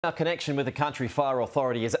Our connection with the Country Fire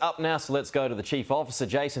Authority is up now, so let's go to the Chief Officer,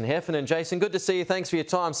 Jason Heffernan. Jason, good to see you. Thanks for your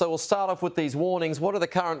time. So we'll start off with these warnings. What are the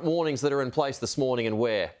current warnings that are in place this morning and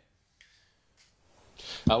where?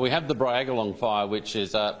 We have the Briagalong fire, which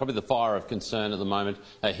is probably the fire of concern at the moment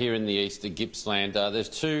here in the east of Gippsland. There's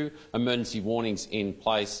two emergency warnings in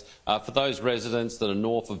place. For those residents that are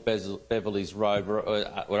north of Beverleys Road,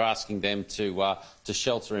 we're asking them to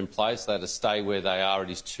shelter in place. They're to stay where they are. It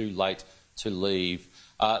is too late to leave.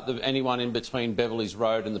 Anyone in between Beverleys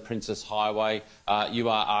Road and the Princess Highway, you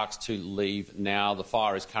are asked to leave now. The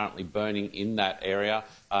fire is currently burning in that area,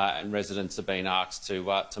 and residents have been asked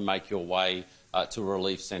to make your way to a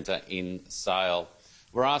relief centre in Sale.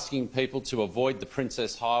 We're asking people to avoid the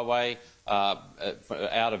Princess Highway out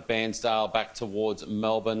of Bairnsdale back towards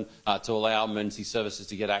Melbourne to allow emergency services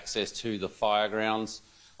to get access to the fire grounds.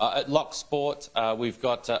 At Locksport, we've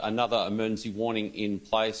got another emergency warning in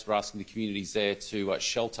place. We're asking the communities there to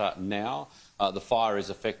shelter now. The fire is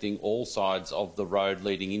affecting all sides of the road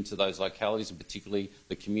leading into those localities, and particularly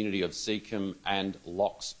the community of Seacombe and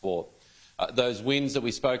Locksport. Those winds that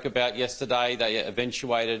we spoke about yesterday, they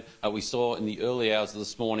eventuated. We saw in the early hours of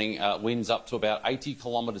this morning winds up to about 80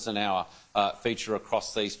 kilometres an hour feature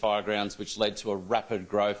across these fire grounds, which led to a rapid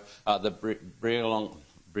growth. The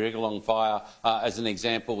Briagalong fire, as an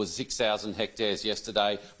example, was 6,000 hectares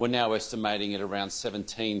yesterday. We're now estimating it around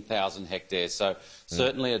 17,000 hectares. So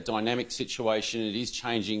certainly a dynamic situation. It is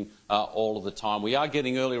changing all of the time. We are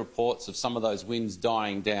getting early reports of some of those winds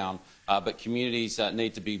dying down, but communities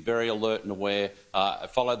need to be very alert and aware,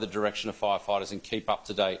 follow the direction of firefighters and keep up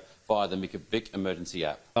to date via the Vic Emergency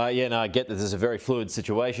app. Yeah, no, I get that this is a very fluid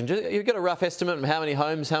situation. You've got a rough estimate of how many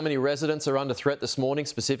homes, how many residents are under threat this morning,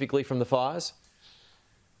 specifically from the fires?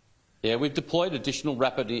 Yeah, we've deployed additional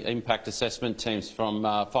rapid impact assessment teams from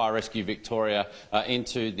Fire Rescue Victoria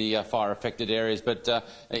into the fire-affected areas. But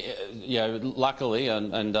luckily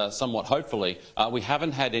and somewhat hopefully, we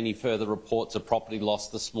haven't had any further reports of property loss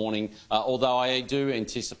this morning, although I do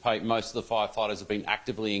anticipate most of the firefighters have been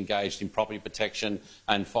actively engaged in property protection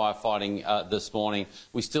and firefighting this morning.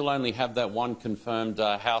 We still only have that one confirmed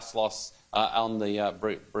house loss on the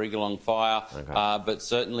Briagalong fire, but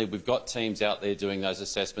certainly we've got teams out there doing those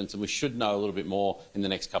assessments, and we should know a little bit more in the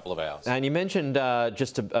next couple of hours. And you mentioned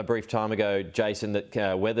just a brief time ago, Jason,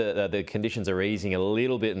 that whether the conditions are easing a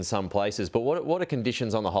little bit in some places, but what are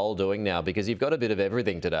conditions on the whole doing now? Because you've got a bit of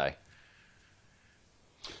everything today.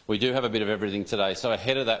 We do have a bit of everything today. So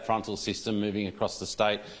ahead of that frontal system moving across the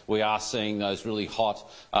state, we are seeing those really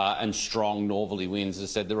hot and strong northerly winds. As I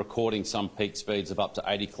said, they're recording some peak speeds of up to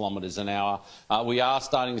 80 kilometres an hour. We are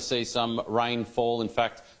starting to see some rainfall. In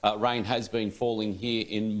fact, rain has been falling here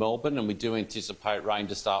in Melbourne, and we do anticipate rain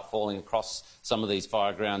to start falling across some of these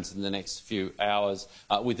fire grounds in the next few hours,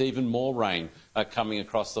 with even more rain coming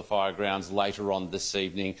across the fire grounds later on this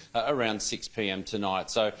evening, around 6 p.m. tonight.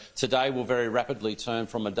 So today will very rapidly turn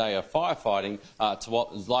from a day of firefighting to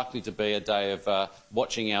what is likely to be a day of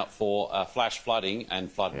watching out for flash flooding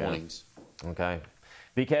and flood warnings. Okay.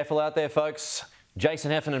 Be careful out there, folks.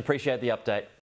 Jason Heffernan, appreciate the update.